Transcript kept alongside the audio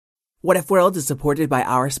What If World is supported by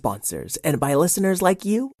our sponsors and by listeners like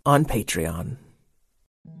you on Patreon.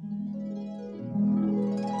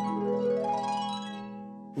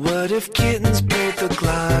 What if kittens played the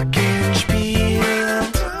glockenspiel?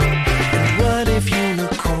 And what if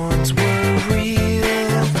unicorns were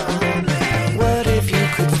real? What if you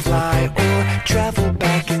could fly or travel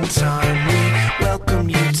back in time? We welcome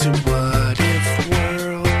you to What If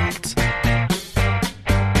World.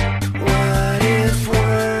 What If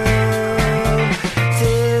World?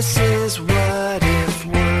 This is What If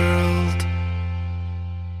World.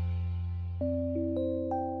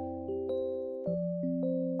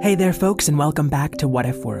 Hey there, folks, and welcome back to What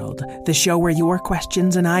If World, the show where your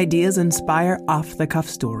questions and ideas inspire off-the-cuff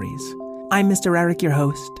stories. I'm Mr. Eric, your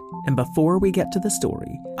host, and before we get to the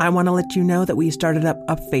story, I want to let you know that we started up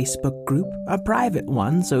a Facebook group, a private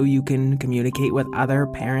one, so you can communicate with other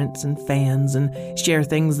parents and fans and share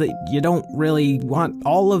things that you don't really want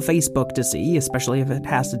all of Facebook to see, especially if it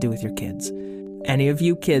has to do with your kids. Any of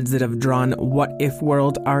you kids that have drawn What If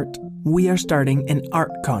World art, we are starting an art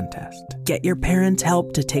contest. Get your parents'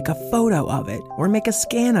 help to take a photo of it, or make a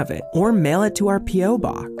scan of it, or mail it to our P.O.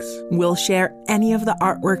 box. We'll share any of the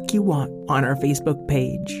artwork you want on our Facebook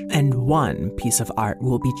page, and one piece of art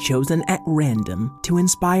will be chosen at random to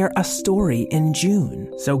inspire a story in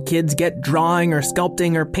June. So kids get drawing or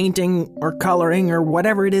sculpting or painting or coloring or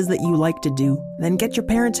whatever it is that you like to do, then get your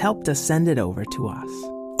parents' help to send it over to us.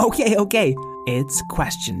 Okay. It's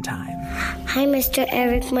question time. Hi, Mr.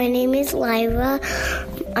 Eric. My name is Lyra.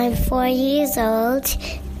 I'm 4 years old,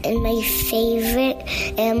 and my favorite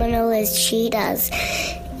animal is cheetahs.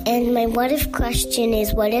 And my what if question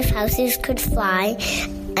is, what if houses could fly?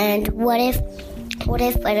 And what if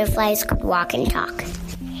butterflies could walk and talk?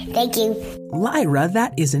 Thank you. Lyra,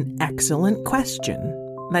 that is an excellent question.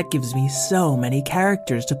 That gives me so many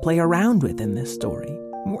characters to play around with in this story.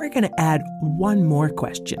 We're going to add one more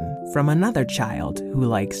question from another child who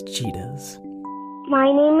likes cheetahs. My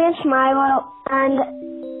name is Milo, and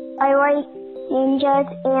I like ninjas,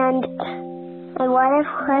 and my what if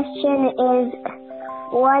question is,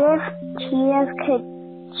 what if cheetahs could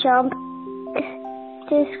jump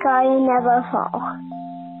to the sky and never fall?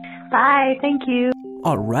 Bye, thank you.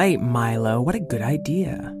 All right, Milo, what a good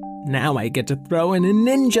idea. Now I get to throw in a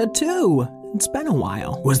ninja too. It's been a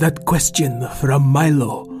while. Was that question from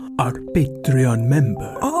Milo, our Patreon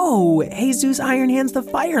member? Oh, Jesus Ironhands the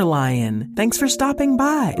Fire Lion. Thanks for stopping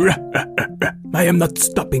by. I am not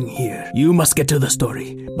stopping here. You must get to the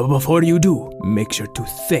story. But before you do, make sure to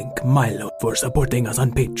thank Milo for supporting us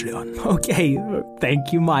on Patreon. Okay,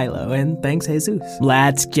 thank you, Milo, and thanks, Jesus.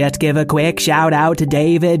 Let's just give a quick shout out to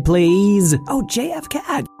David, please. Oh,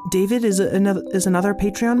 JFK. David is another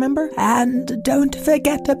Patreon member? And don't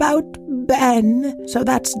forget about Ben. So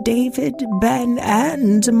that's David, Ben,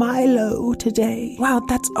 and Milo today. Wow,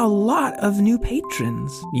 that's a lot of new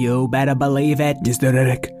patrons. You better believe it. Mr.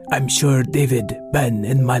 Eric, I'm sure David, Ben,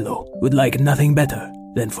 and Milo would like nothing better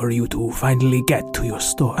than for you to finally get to your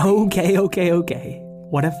store. Okay.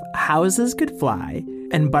 What if houses could fly,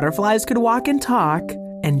 and butterflies could walk and talk,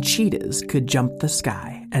 and cheetahs could jump the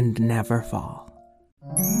sky and never fall?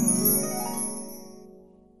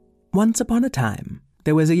 Once upon a time,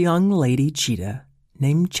 there was a young lady cheetah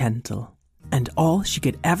named Chentle, and all she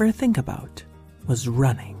could ever think about was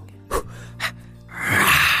running.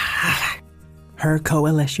 Her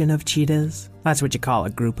coalition of cheetahs, that's what you call a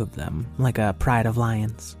group of them, like a pride of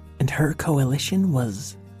lions. And her coalition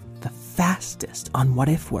was the fastest on What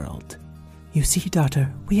If World. You see,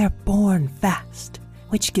 daughter, we are born fast,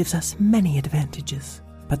 which gives us many advantages.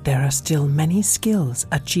 But there are still many skills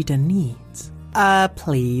a cheetah needs.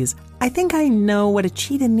 Please, I think I know what a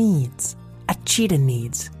cheetah needs. A cheetah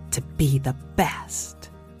needs to be the best.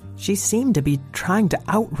 She seemed to be trying to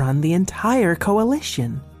outrun the entire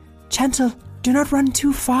coalition. Chentle, do not run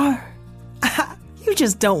too far. You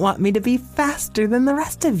just don't want me to be faster than the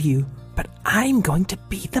rest of you. But I'm going to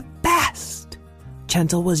be the best.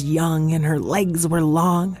 Chentle was young and her legs were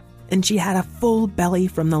long, and she had a full belly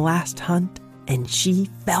from the last hunt, and she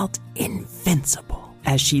felt invincible.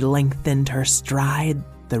 As she lengthened her stride,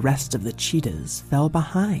 the rest of the cheetahs fell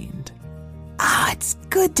behind. It's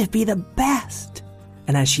good to be the best.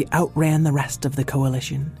 And as she outran the rest of the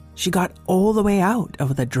coalition, she got all the way out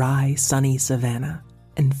of the dry, sunny savanna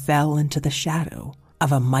and fell into the shadow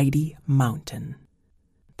of a mighty mountain.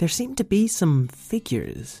 There seemed to be some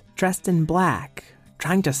figures dressed in black,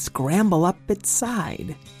 trying to scramble up its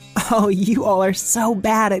side. Oh, you all are so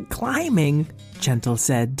bad at climbing, Chentle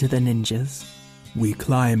said to the ninjas. We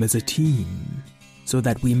climb as a team, so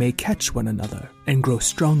that we may catch one another and grow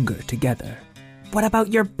stronger together. What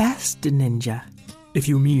about your best ninja? If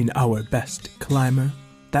you mean our best climber,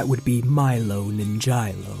 that would be Milo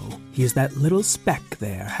Ninjilo. He is that little speck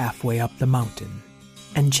there halfway up the mountain.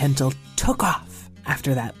 And Gentle took off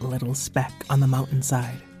after that little speck on the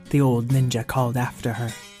mountainside. The old ninja called after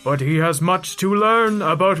her. But he has much to learn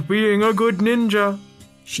about being a good ninja.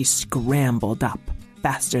 She scrambled up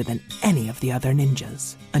faster than any of the other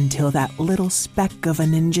ninjas until that little speck of a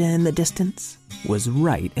ninja in the distance was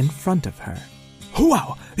right in front of her.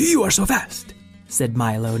 Wow, you are so fast, said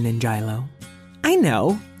Milo Ninjilo. I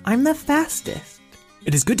know, I'm the fastest.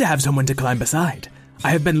 It is good to have someone to climb beside. I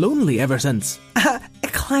have been lonely ever since.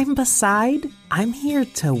 Climb beside? I'm here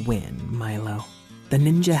to win, Milo. The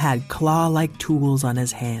ninja had claw-like tools on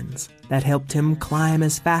his hands that helped him climb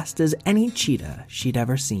as fast as any cheetah she'd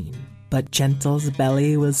ever seen. But Gentle's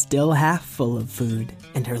belly was still half full of food,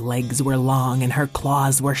 and her legs were long and her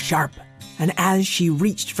claws were sharp. And as she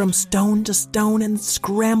reached from stone to stone and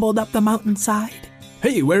scrambled up the mountainside...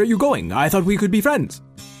 Hey, where are you going? I thought we could be friends.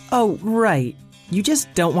 Oh, right. You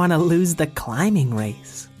just don't want to lose the climbing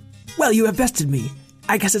race. Well, you have bested me.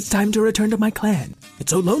 I guess it's time to return to my clan.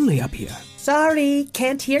 It's so lonely up here. Sorry,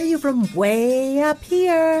 can't hear you from way up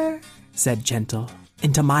here, said Gentle.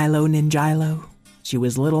 And to Milo Ninjilo, she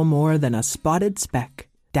was little more than a spotted speck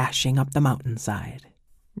dashing up the mountainside.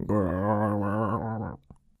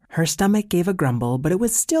 Her stomach gave a grumble, but it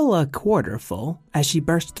was still a quarter full as she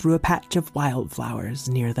burst through a patch of wildflowers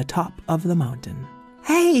near the top of the mountain.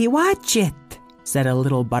 Hey, watch it, said a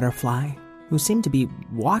little butterfly who seemed to be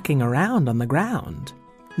walking around on the ground.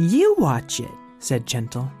 You watch it, said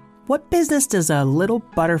Gentle. What business does a little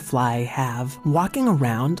butterfly have walking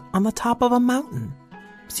around on the top of a mountain?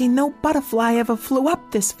 See, no butterfly ever flew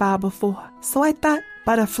up this far before, so I thought,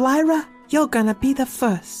 Butterflyra, you're gonna be the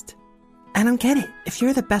first. I don't get it. If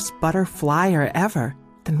you're the best butterflyer ever,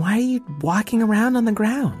 then why are you walking around on the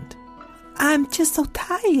ground? I'm just so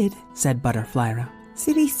tired, said Butterflyra.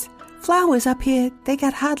 See these flowers up here, they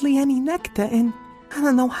got hardly any nectar, and I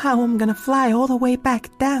don't know how I'm gonna fly all the way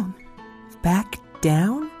back down. Back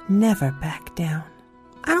down? Never back down.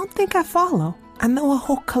 I don't think I follow. I know a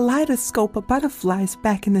whole kaleidoscope of butterflies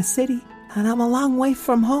back in the city, and I'm a long way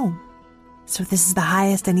from home. So this is the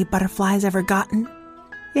highest any butterfly's ever gotten?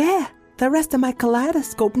 Yeah. The rest of my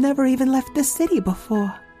kaleidoscope never even left the city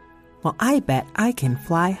before. Well, I bet I can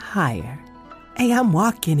fly higher. Hey, I'm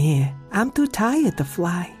walking here. I'm too tired to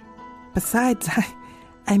fly. Besides,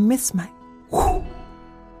 I miss my... Whew.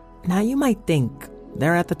 Now you might think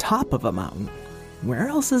they're at the top of a mountain. Where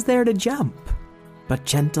else is there to jump? But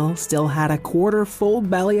Gentle still had a quarter full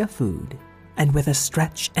belly of food. And with a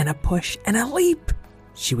stretch and a push and a leap,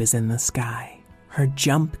 she was in the sky. Her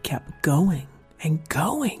jump kept going and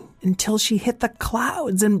going until she hit the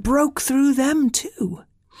clouds and broke through them too.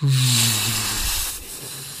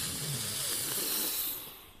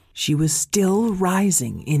 She was still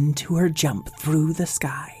rising into her jump through the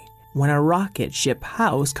sky when a rocket ship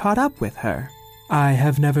House caught up with her. I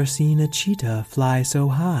have never seen a cheetah fly so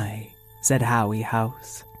high, said Howie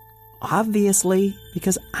House. Obviously,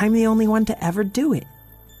 because I'm the only one to ever do it.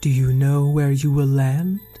 Do you know where you will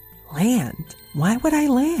land? Land? Why would I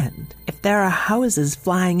land? If there are houses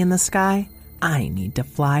flying in the sky, I need to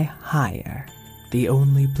fly higher. The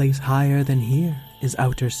only place higher than here is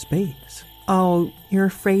outer space. Oh, you're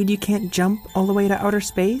afraid you can't jump all the way to outer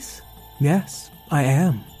space? Yes, I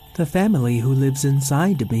am. The family who lives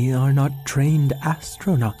inside me are not trained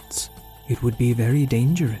astronauts. It would be very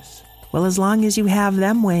dangerous. Well, as long as you have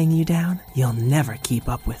them weighing you down, you'll never keep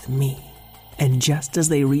up with me. And just as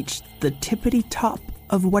they reached the tippity top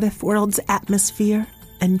of What If World's atmosphere,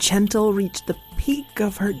 and Gentle reached the peak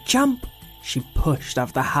of her jump, she pushed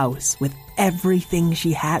off the house with everything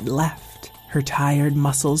she had left. Her tired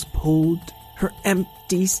muscles pulled, her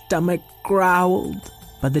empty stomach growled,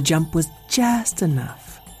 but the jump was just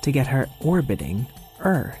enough to get her orbiting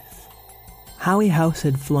Earth. Howie House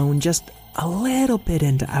had flown just a little bit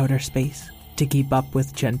into outer space to keep up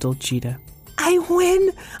with Gentle Cheetah. I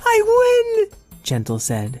win! I win! Gentle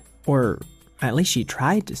said, or at least she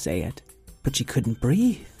tried to say it, but she couldn't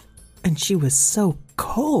breathe. And she was so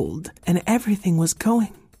cold, and everything was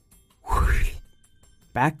going whoosh,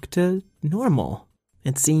 back to normal.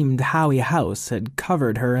 It seemed Howie House had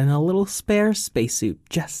covered her in a little spare spacesuit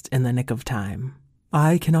just in the nick of time.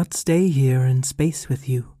 I cannot stay here in space with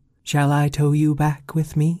you. Shall I tow you back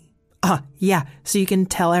with me? Yeah, so you can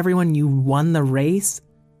tell everyone you won the race?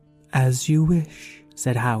 As you wish,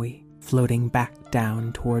 said Howie, floating back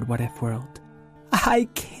down toward What If World. I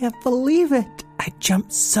can't believe it. I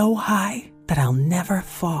jumped so high that I'll never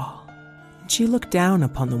fall. She looked down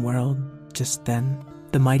upon the world just then.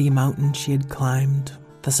 The mighty mountain she had climbed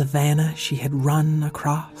The savannah she had run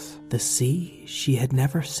across, the sea she had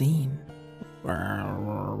never seen.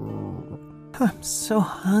 I'm so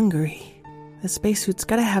hungry. The spacesuit's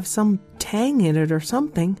gotta have some tang in it or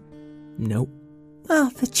something. Nope.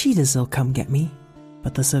 Well, the cheetahs'll come get me.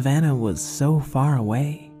 But the savannah was so far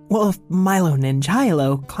away. Well, if Milo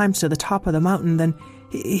Ninjilo climbs to the top of the mountain, then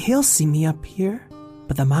he'll see me up here.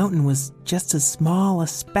 But the mountain was just as small a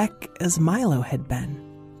speck as Milo had been.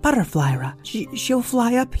 Butterflyra, she'll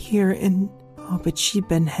fly up here and... Oh, but she'd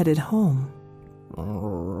been headed home.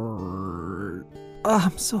 Oh,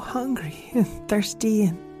 I'm so hungry and thirsty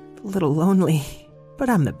and a little lonely. But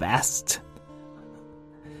I'm the best.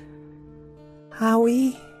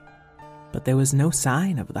 Howie? But there was no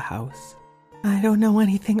sign of the house. I don't know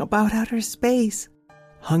anything about outer space.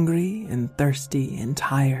 Hungry and thirsty and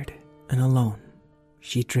tired and alone,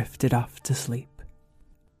 she drifted off to sleep.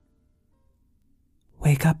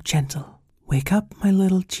 Wake up, Gentle. Wake up, my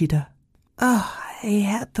little cheetah. Oh, I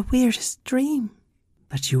had the weirdest dream.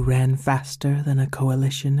 That you ran faster than a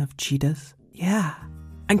coalition of cheetahs? Yeah.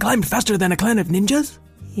 And climbed faster than a clan of ninjas?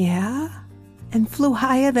 Yeah. And flew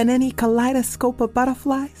higher than any kaleidoscope of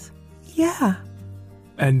butterflies? Yeah.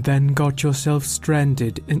 And then got yourself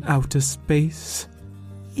stranded in outer space?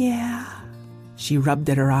 Yeah. She rubbed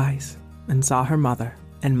at her eyes and saw her mother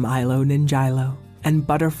and Milo Ninjilo and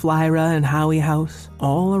Butterflyra and Howie House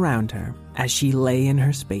all around her as she lay in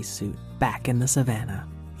her spacesuit back in the savannah.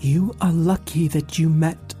 You are lucky that you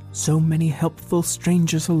met so many helpful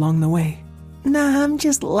strangers along the way. Nah, I'm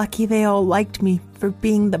just lucky they all liked me for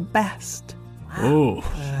being the best. Oh.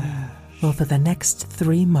 Well, for the next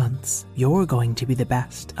 3 months, you're going to be the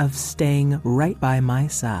best of staying right by my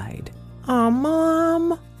side. Aw,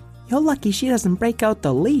 Mom. You're lucky she doesn't break out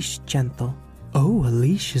the leash, Gentle. Oh, a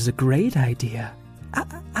leash is a great idea.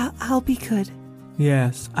 I'll be good.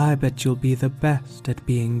 Yes, I bet you'll be the best at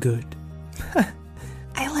being good.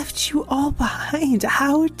 I left you all behind.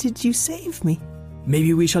 How did you save me?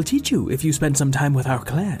 Maybe we shall teach you if you spend some time with our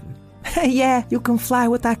clan. Yeah, you can fly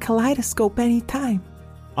with that kaleidoscope anytime.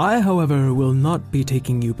 I, however, will not be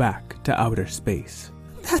taking you back to outer space.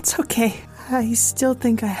 That's okay. I still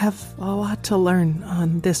think I have a lot to learn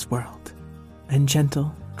on this world. And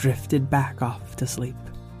Gentle drifted back off to sleep.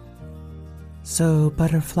 So,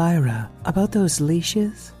 Butterflyra, about those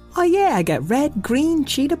leashes? Oh yeah, I got red, green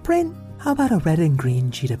cheetah print. How about a red and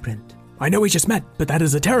green cheetah print? I know we just met, but that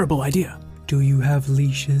is a terrible idea. Do you have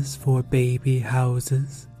leashes for baby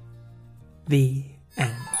houses? The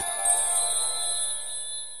end.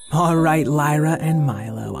 All right, Lyra and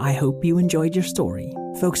Milo, I hope you enjoyed your story.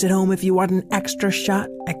 Folks at home, if you want an extra shot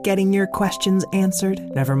at getting your questions answered,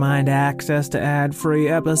 never mind access to ad-free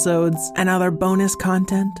episodes and other bonus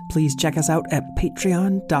content, please check us out at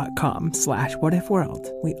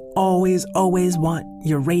patreon.com/whatifworld. We always want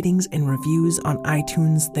your ratings and reviews on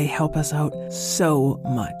iTunes. They help us out so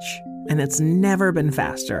much. And it's never been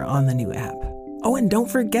faster on the new app. Oh, and don't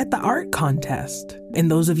forget the art contest. And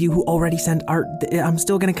those of you who already sent art, I'm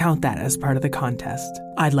still going to count that as part of the contest.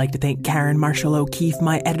 I'd like to thank Karen Marshall O'Keefe,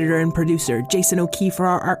 my editor and producer, Jason O'Keefe for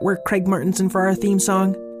our artwork, Craig Martinson for our theme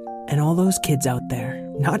song, and all those kids out there,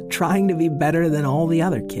 not trying to be better than all the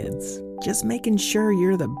other kids, just making sure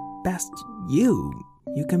you're the best you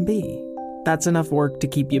can be. That's enough work to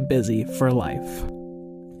keep you busy for life.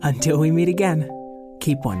 Until we meet again,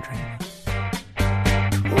 keep wondering.